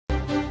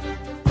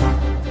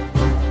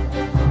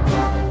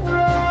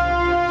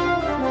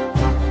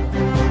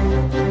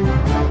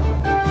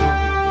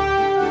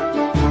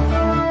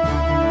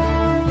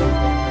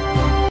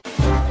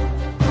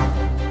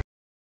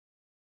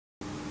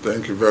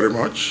Thank you very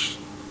much.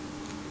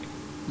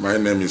 My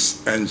name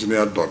is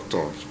Engineer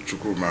Dr.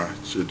 Chukwuma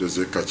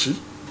Chidozie Kachi,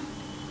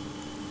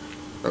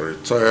 a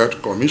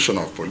retired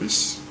Commissioner of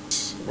Police.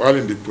 While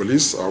in the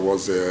police, I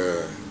was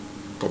a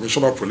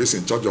Commissioner of Police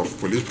in charge of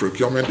Police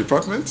Procurement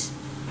Department.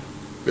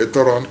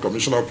 Later on,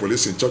 Commissioner of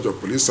Police in charge of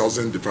Police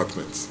Housing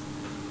Department.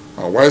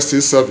 And while still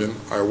serving,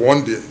 I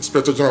won the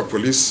Inspector General of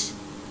Police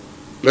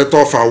Letter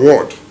of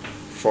Award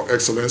for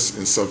Excellence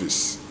in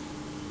Service.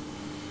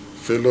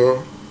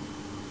 Fellow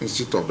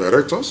Institute of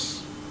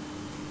Directors,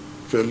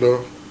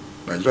 fellow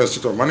Nigerian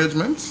Institute of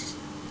Management,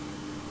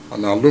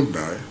 and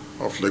alumni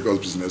of Lagos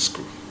Business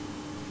School.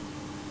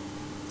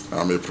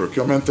 I'm a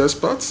procurement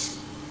expert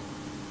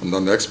and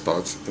an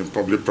expert in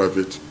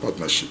public-private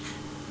partnership.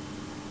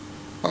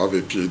 I have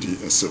a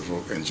PhD in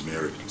civil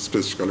engineering,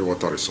 specifically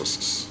water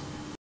resources.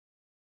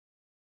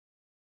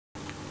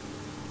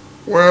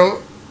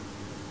 Well,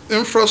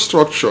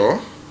 infrastructure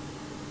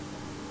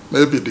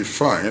may be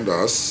defined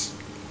as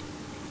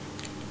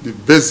the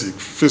basic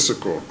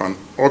physical and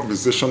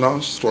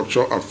organizational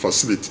structure and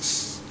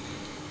facilities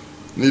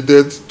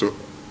needed to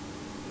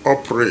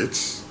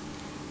operate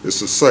a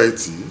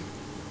society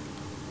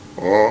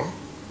or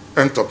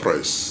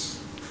enterprise.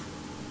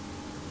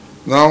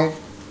 Now,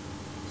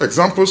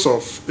 examples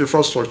of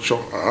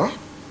infrastructure are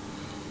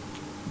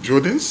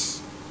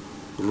buildings,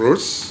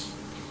 roads,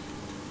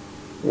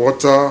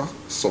 water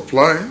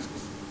supply,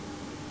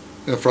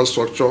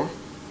 infrastructure,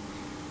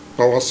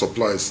 power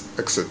supplies,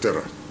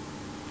 etc.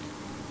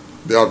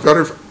 They are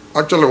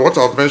actually what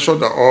I've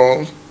mentioned are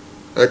all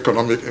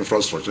economic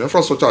infrastructure.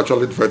 Infrastructure are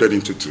actually divided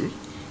into two.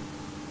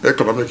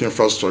 Economic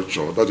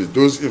infrastructure, that is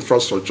those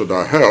infrastructure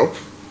that help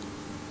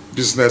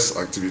business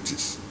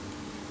activities.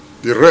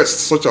 The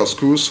rest, such as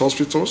schools,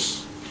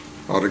 hospitals,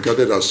 are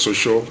regarded as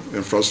social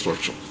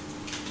infrastructure.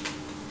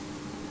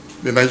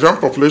 The Nigerian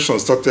population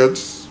started,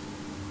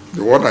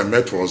 the one I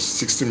met was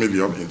 60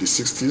 million in the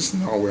 60s.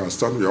 Now we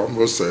understand we are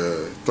almost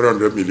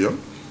 300 million.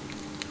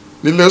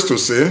 Needless to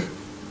say,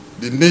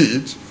 the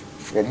need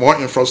for more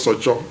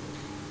infrastructure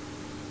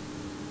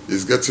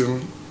is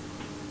getting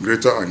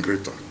greater and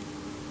greater.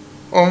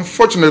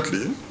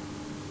 Unfortunately,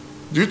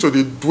 due to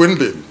the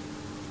dwindling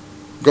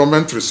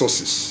government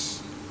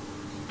resources,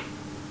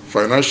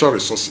 financial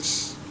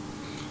resources,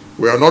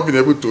 we have not been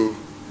able to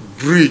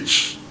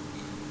bridge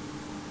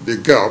the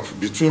gap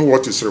between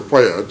what is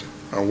required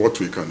and what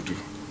we can do.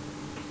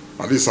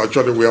 And this is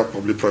actually where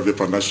public-private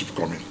partnership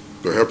come in,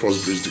 to help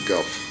us bridge the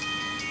gap.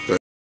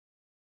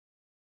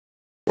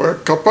 Well,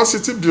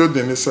 capacity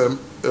building is an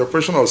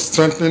operation of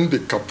strengthening the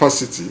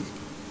capacity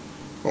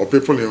of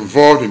people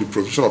involved in the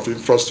provision of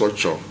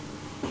infrastructure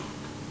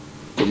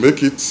to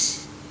make it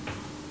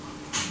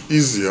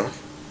easier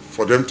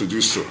for them to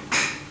do so.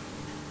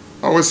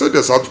 I will say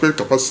there's adequate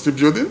capacity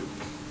building.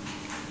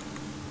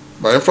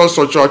 By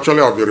infrastructure,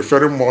 actually, I'll be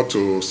referring more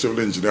to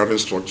civil engineering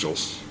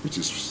structures, which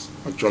is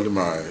actually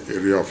my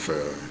area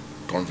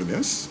of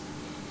convenience.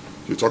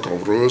 You talk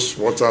of roads,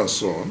 water, and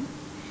so on.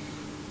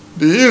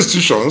 The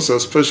institutions,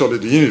 especially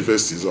the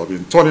universities, have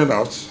been turning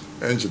out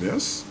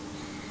engineers.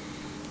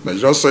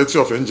 Nigerian Society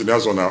of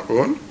Engineers on our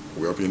own,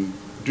 we have been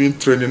doing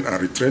training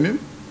and retraining.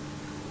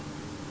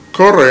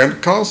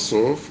 Current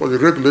Council for the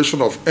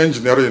Regulation of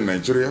Engineering in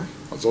Nigeria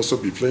has also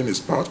been playing its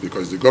part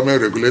because the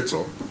government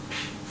regulator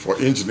for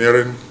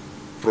engineering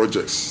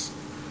projects.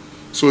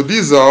 So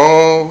these are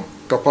all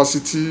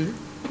capacity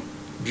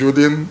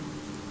building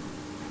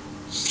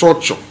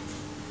structure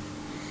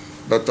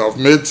that have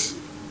made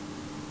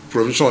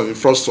provision of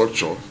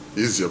infrastructure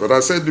easier. But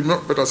as I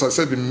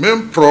said, the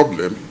main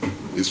problem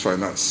is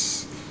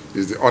finance,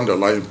 is the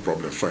underlying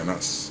problem,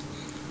 finance.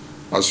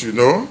 As you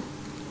know,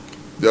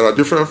 there are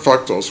different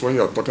factors when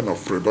you are talking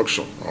of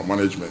production or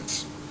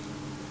management.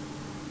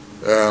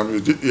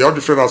 You have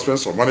different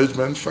aspects of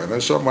management,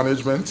 financial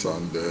management,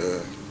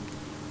 and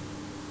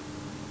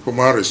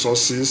human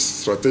resources,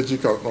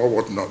 strategic, and all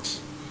whatnot.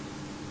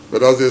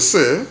 But as they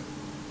say,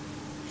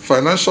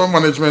 financial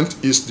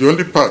management is the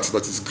only part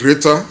that is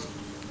greater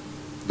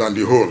than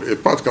the whole. A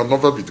part can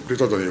never be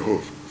greater than a whole.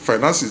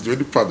 Finance is the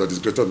only part that is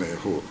greater than a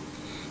whole.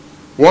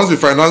 Once the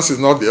finance is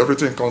not there,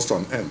 everything comes to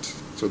an end.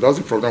 So that's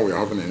the problem we are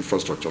having in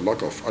infrastructure,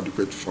 lack of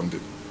adequate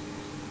funding.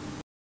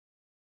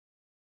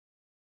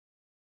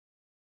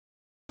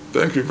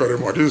 Thank you very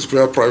much. This is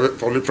where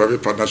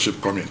public-private partnership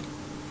come in.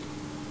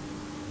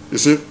 You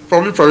see,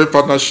 public-private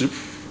partnership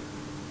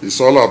is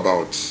all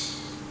about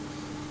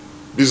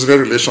business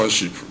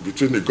relationship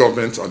between the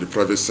government and the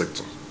private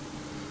sector.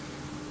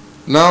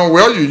 Now,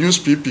 where you use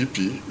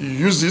PPP, you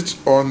use it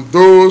on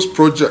those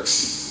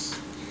projects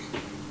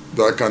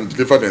that can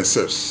deliver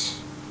themselves.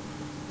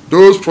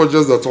 Those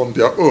projects that on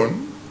their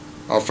own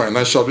are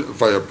financially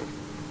viable.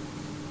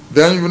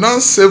 Then you now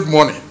save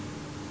money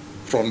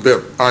from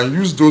them and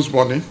use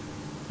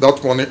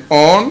that money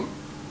on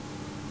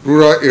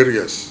rural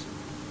areas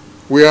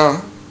where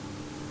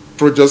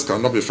projects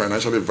cannot be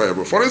financially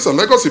viable. For instance,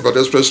 Lagos-Ibadan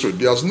Express Road,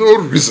 there's no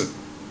reason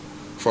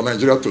for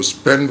Nigeria to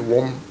spend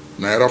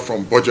 ₦1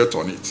 from budget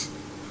on it.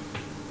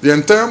 The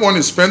entire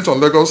money spent on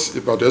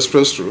Lagos-Ibadan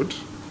Express Road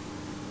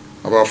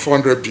about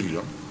 400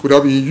 billion, could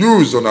have been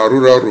used on our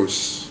rural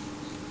roads.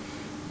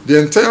 The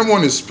entire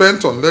money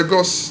spent on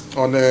Lagos,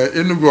 on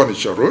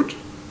Enugu-Onitsha Road,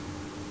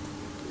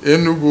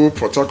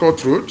 Enugu-Port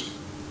Harcourt Road,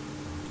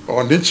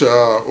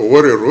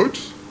 Onitsha-Owerri Road,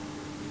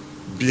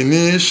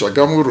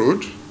 Benin-Shagamu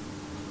Road,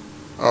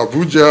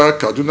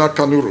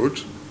 Abuja-Kaduna-Kanu Road,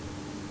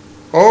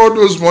 all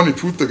those money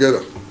put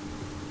together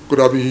could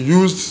have been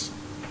used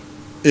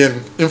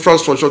in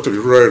infrastructure to the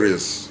rural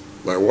areas,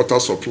 like water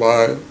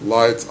supply,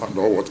 light, and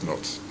all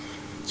whatnot.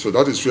 So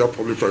that is where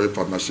public-private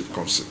partnership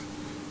comes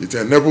in. It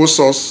enables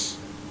us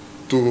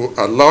to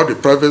allow the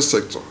private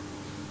sector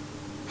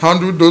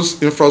handle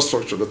those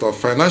infrastructure that are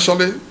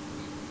financially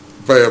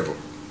viable,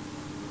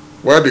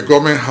 while the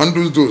government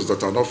handles those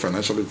that are not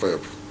financially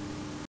viable.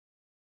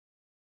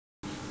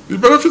 The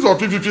benefits of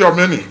PPP are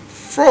many.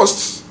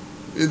 First,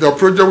 the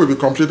project will be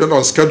completed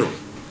on schedule.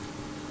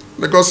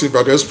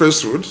 Lagos-Ibadan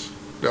Express Road,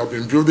 they have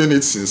been building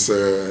it since,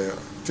 I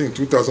think,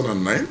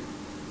 2009.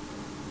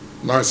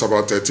 Now it's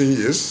about 13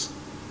 years.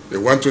 A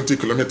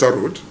 120-kilometer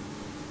road,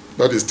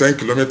 that is 10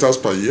 kilometers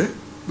per year.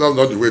 That's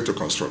not the way to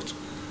construct.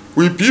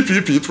 With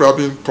PPP, it will have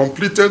been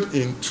completed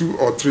in 2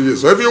 or 3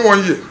 years, or even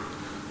 1 year.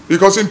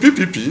 Because in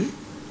PPP,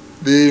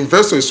 the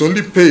investor is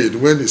only paid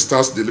when he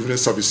starts delivering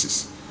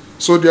services.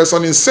 So there's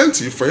an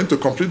incentive for him to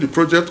complete the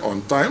project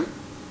on time,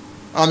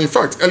 and in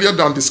fact, earlier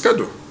than the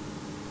schedule.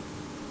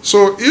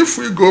 So if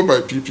we go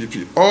by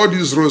PPP, all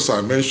these roads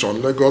I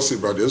mentioned,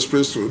 Lagos-Ibadan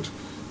Express Road,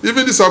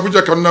 even this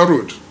Abuja-Kaduna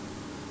Road,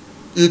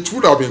 it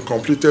would have been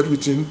completed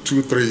within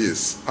 2-3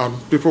 years,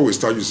 and people will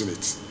start using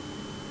it.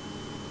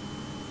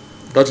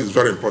 That is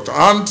very important.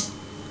 And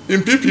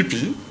in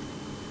PPP,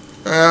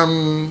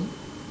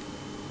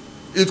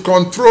 it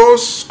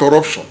controls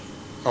corruption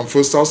and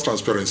fosters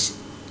transparency.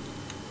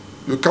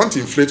 You can't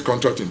inflate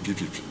contract in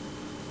PPP.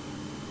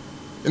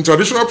 In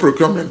traditional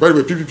procurement, by the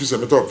way, PPP is a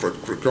method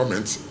of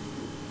procurement.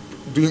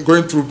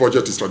 Going through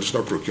budget is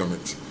traditional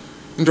procurement.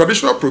 In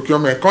traditional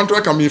procurement,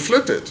 contract can be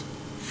inflated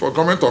for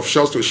government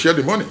officials to share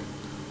the money.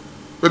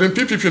 But in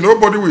PPP,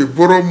 nobody will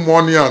borrow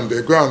money and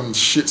they go and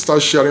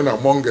start sharing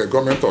among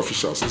government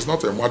officials. It's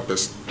not a mad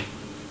person.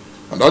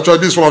 And actually,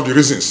 this is one of the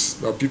reasons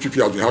that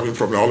PPP has been having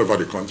problems all over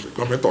the country.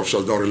 Government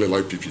officials don't really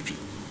like PPP.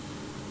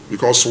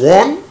 Because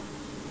one,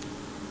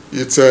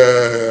 it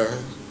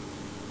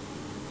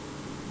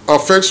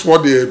affects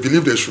what they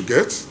believe they should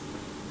get.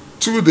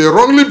 Two, they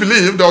wrongly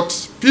believe that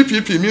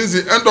PPP means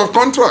the end of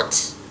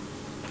contract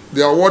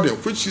they are awarding,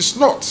 which is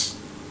not.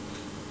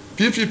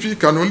 PPP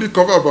can only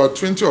cover about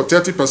 20 or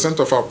 30%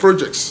 of our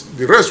projects.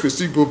 The rest will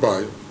still go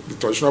by the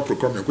traditional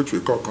procurement, which we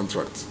call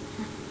contract.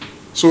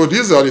 So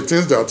these are the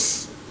things that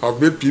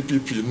have made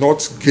PPP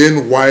not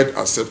gain wide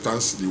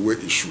acceptance the way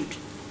it should.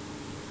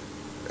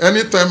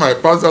 Anytime I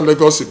pass the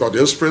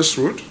Lagos-Ibadan Express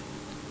Road,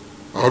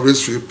 I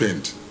always feel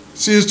pained.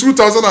 Since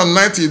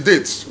 2009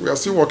 date, we are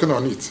still working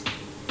on it.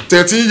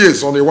 13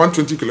 years on a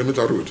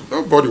 120-kilometer road.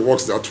 Nobody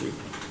works that way.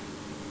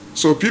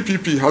 So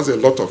PPP has a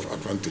lot of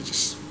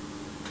advantages.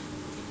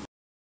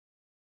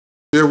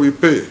 They will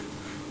pay.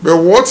 But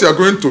what they are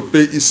going to pay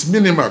is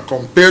minimal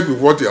compared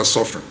with what they are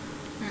suffering.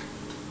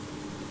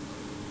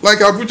 Like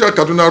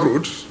Abuja-Kaduna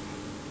Road,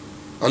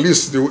 at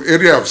least the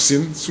area I've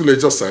seen,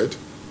 Suleja side,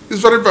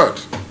 is very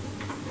bad.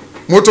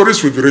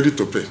 Motorists will be ready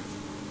to pay.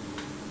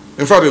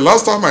 In fact, the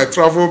last time I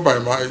traveled by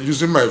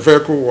using my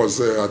vehicle was,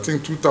 I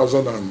think,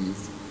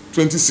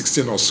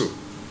 2016 or so.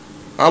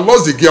 I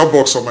lost the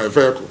gearbox of my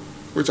vehicle,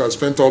 which I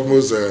spent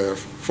almost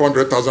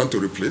 400,000 to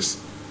replace.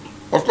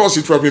 Of course,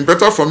 it would have been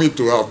better for me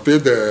to have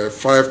paid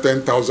 5,000,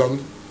 10,000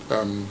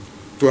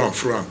 to and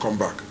fro and come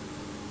back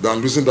than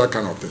losing that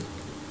kind of thing.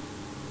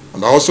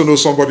 And I also know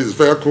somebody's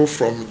vehicle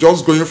from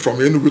just going from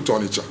Enugu to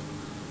Onitsha.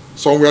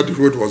 Somewhere the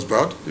road was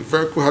bad. The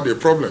vehicle had a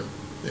problem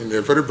in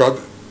a very bad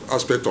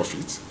aspect of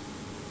it.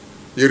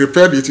 He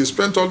repaired it. He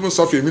spent almost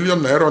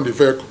 ₦500,000 on the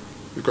vehicle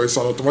because it's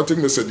an automatic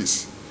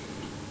Mercedes.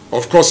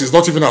 Of course, it's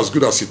not even as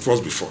good as it was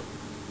before.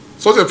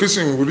 Such a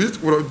person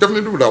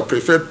definitely would have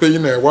preferred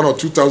paying 1,000 or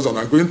 2,000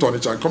 and going to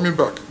Onitsha and coming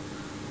back.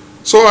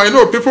 So I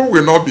know people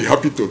will not be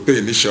happy to pay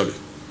initially.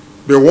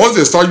 But once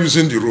they start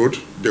using the road,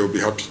 they will be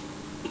happy.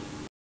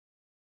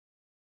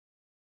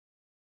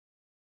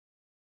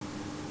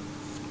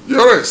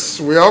 Yes,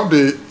 we have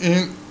the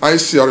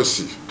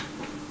ICRC,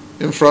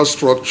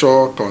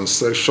 Infrastructure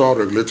Concession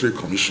Regulatory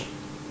Commission,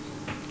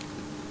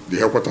 the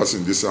headquarters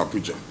in this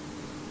Abuja.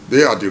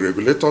 They are the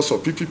regulators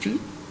of PPP,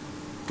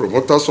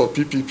 promoters of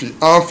PPP,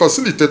 and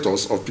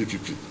facilitators of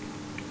PPP.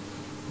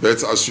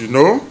 But as you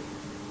know,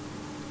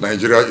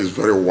 Nigeria is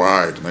very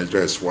wide.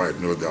 Nigeria is wide,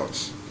 no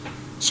doubt.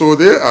 So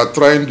they are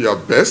trying their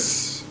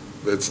best,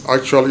 but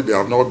actually they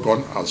have not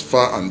gone as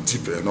far and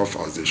deep enough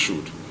as they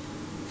should,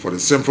 for the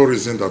simple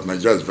reason that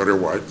Nigeria is very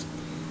wide,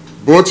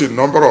 both in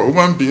number of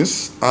human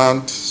beings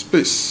and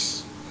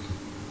space.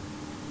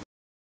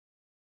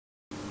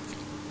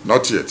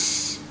 Not yet.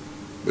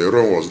 The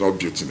Rome was not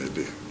built in a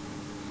day.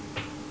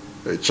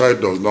 A child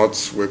does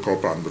not wake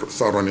up and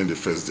start running the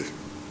first day.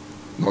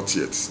 Not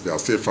yet. They are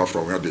still far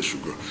from where they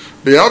should go.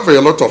 They have a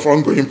lot of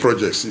ongoing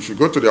projects. If you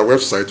go to their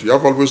website, you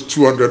have almost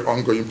 200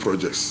 ongoing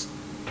projects.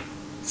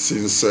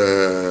 since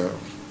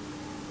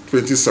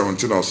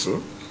 2017 or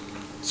so.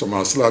 Some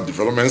are still at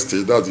development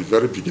stage, that's the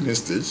very beginning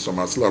stage. Some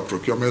are still at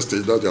procurement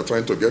stage, that they are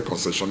trying to get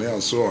concessionaire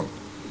and so on.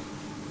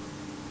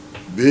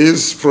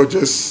 These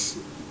projects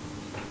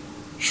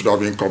should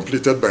have been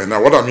completed by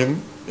now. What I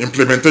mean,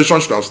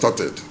 implementation should have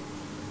started.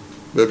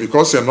 But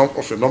because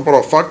of a number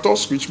of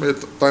factors which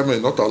time may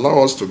not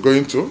allow us to go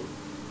into,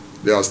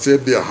 they are still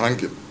there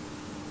hanging.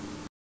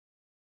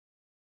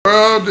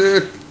 Well,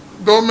 the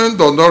government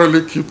does not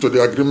really keep to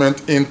the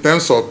agreement in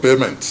terms of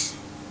payment,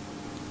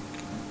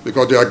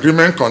 because the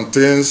agreement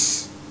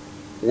contains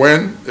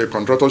when a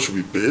contractor should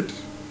be paid,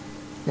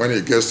 when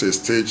it gets to a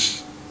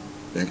stage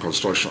in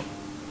construction.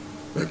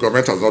 The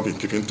government has not been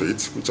keeping to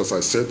it, which, as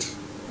I said,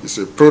 is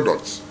a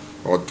product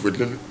of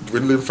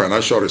dwindling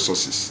financial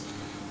resources.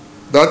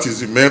 That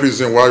is the main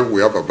reason why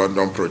we have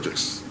abandoned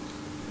projects.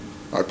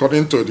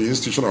 According to the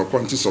Institution of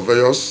Quantity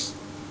Surveyors,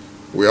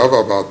 we have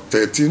about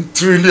 13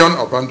 trillion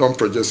abandoned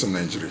projects in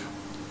Nigeria.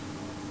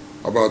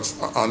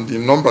 And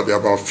in number, there are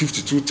about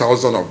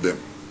 52,000 of them.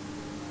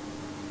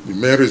 The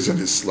main reason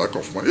is lack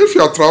of money. If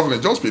you are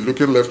traveling, just be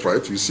looking left,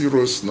 right. You see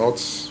roads not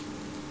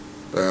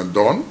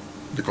done.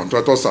 The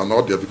contractors are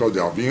not there because they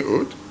are being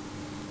owed.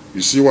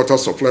 You see water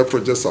supply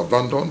projects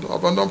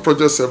abandoned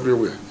projects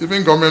everywhere.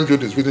 Even government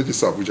buildings within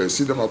this Abuja, you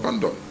see them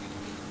abandoned.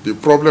 The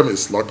problem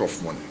is lack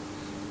of money.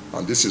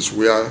 And this is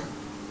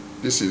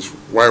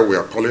why we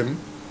are calling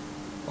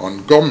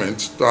on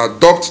government to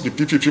adopt the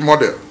PPP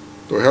model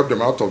to help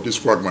them out of this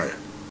quagmire.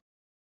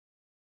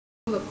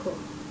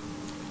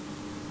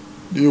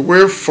 The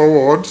way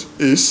forward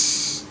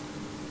is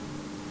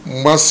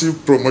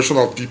massive promotion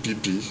of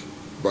PPP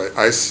by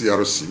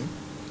ICRC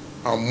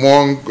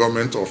among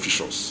government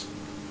officials.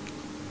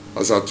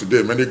 As of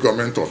today, many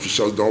government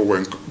officials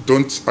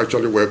don't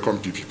actually welcome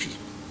PPP.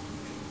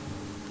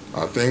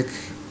 I think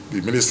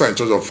the minister in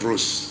charge of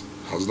roads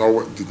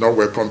did not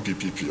welcome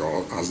PPP,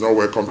 or has not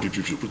welcomed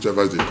PPP,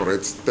 whichever is the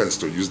correct tense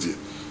to use there,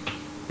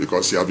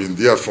 because he has been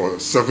there for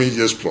 7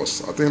 years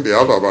plus. I think they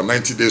have about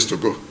 90 days to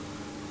go.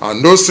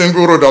 And no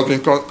single road has been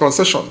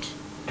concessioned,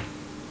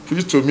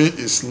 which to me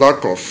is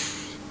lack of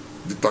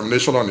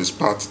determination on his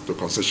part to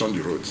concession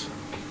the roads.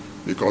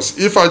 Because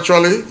if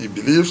actually he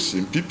believes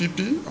in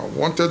PPP and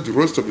wanted the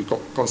roads to be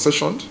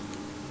concessioned,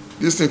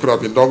 this thing could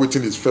have been done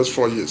within his first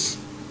 4 years.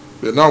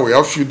 But now we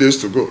have few days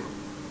to go,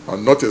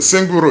 and not a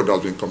single road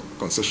has been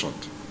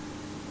concessioned.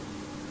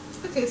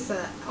 Okay,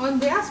 sir. On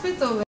the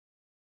aspect of...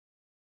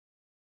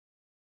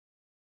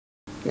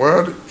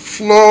 Well,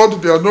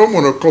 flood, there are no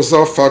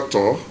monocausal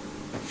factor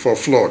for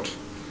flood.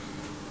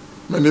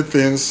 Many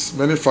things,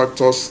 many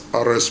factors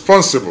are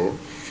responsible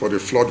for the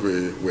flood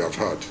we have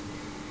had.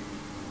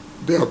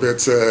 They have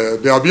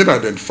been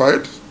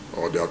identified,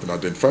 or they have been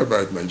identified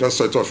by the Nigerian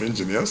Society of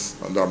Engineers,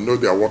 and I know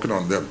they are working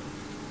on them.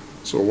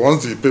 So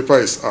once the paper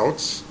is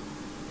out,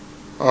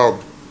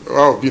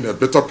 I'll be in a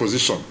better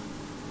position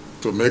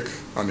to make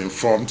an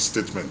informed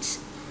statement.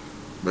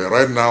 But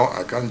right now,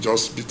 I can't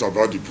just beat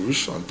about the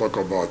bush and talk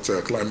about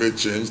climate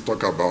change,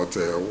 talk about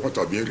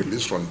water being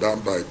released from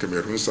dam by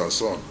Cameroons and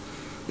so on.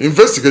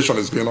 Investigation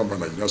is going on by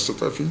Nigerian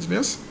Society of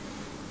Engineers,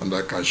 and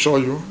I can assure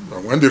you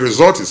that when the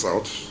result is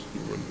out,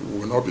 you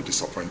will not be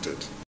disappointed.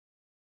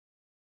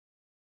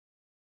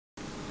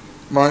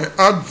 My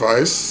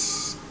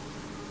advice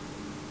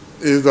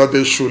is that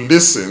they should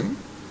listen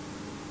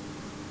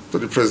to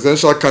the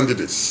presidential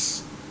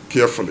candidates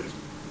carefully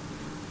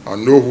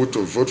and know who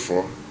to vote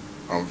for,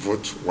 and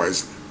vote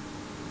wisely.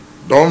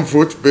 Don't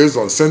vote based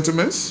on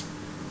sentiments,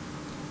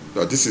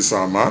 that this is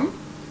our man,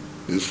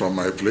 this is from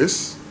my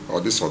place,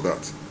 or this or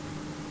that.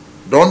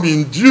 Don't be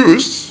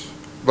induced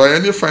by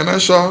any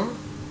financial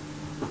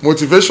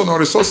motivation or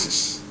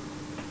resources.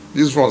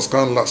 These ones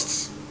can't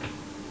last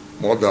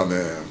more than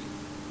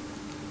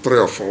 3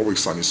 or 4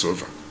 weeks and it's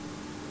over.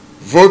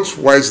 Vote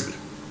wisely,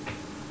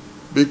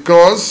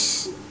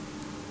 because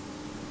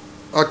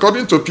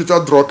according to Peter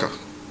Drucker,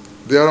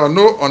 there are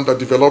no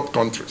underdeveloped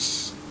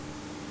countries.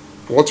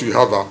 What we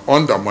have are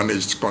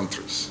undermanaged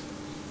countries.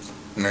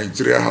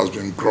 Nigeria has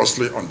been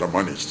grossly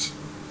undermanaged.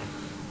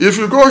 If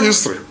you go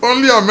history,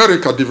 only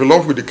America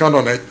developed with the kind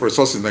of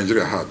resources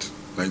Nigeria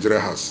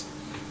has.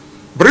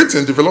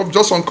 Britain developed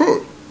just on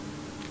coal.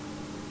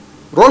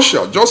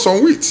 Russia just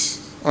on wheat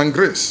and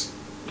grains.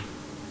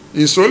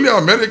 It's only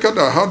America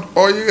that had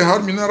oil,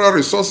 had mineral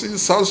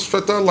resources, has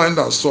fertile land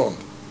and so on.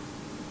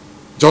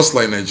 Just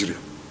like Nigeria.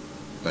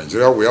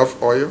 Nigeria, we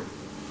have oil,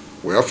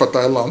 we have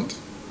fertile land.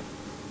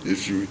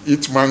 If you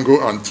eat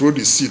mango and throw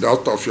the seed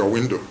out of your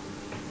window,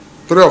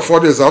 3 or 4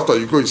 days after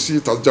you go, you see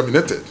it has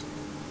germinated.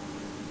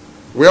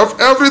 We have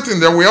everything,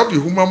 then we have the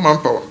human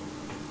manpower.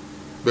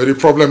 But the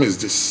problem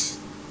is this: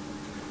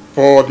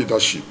 poor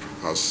leadership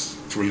has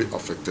truly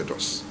affected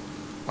us.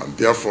 And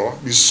therefore,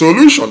 the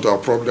solution to our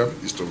problem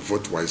is to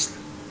vote wisely.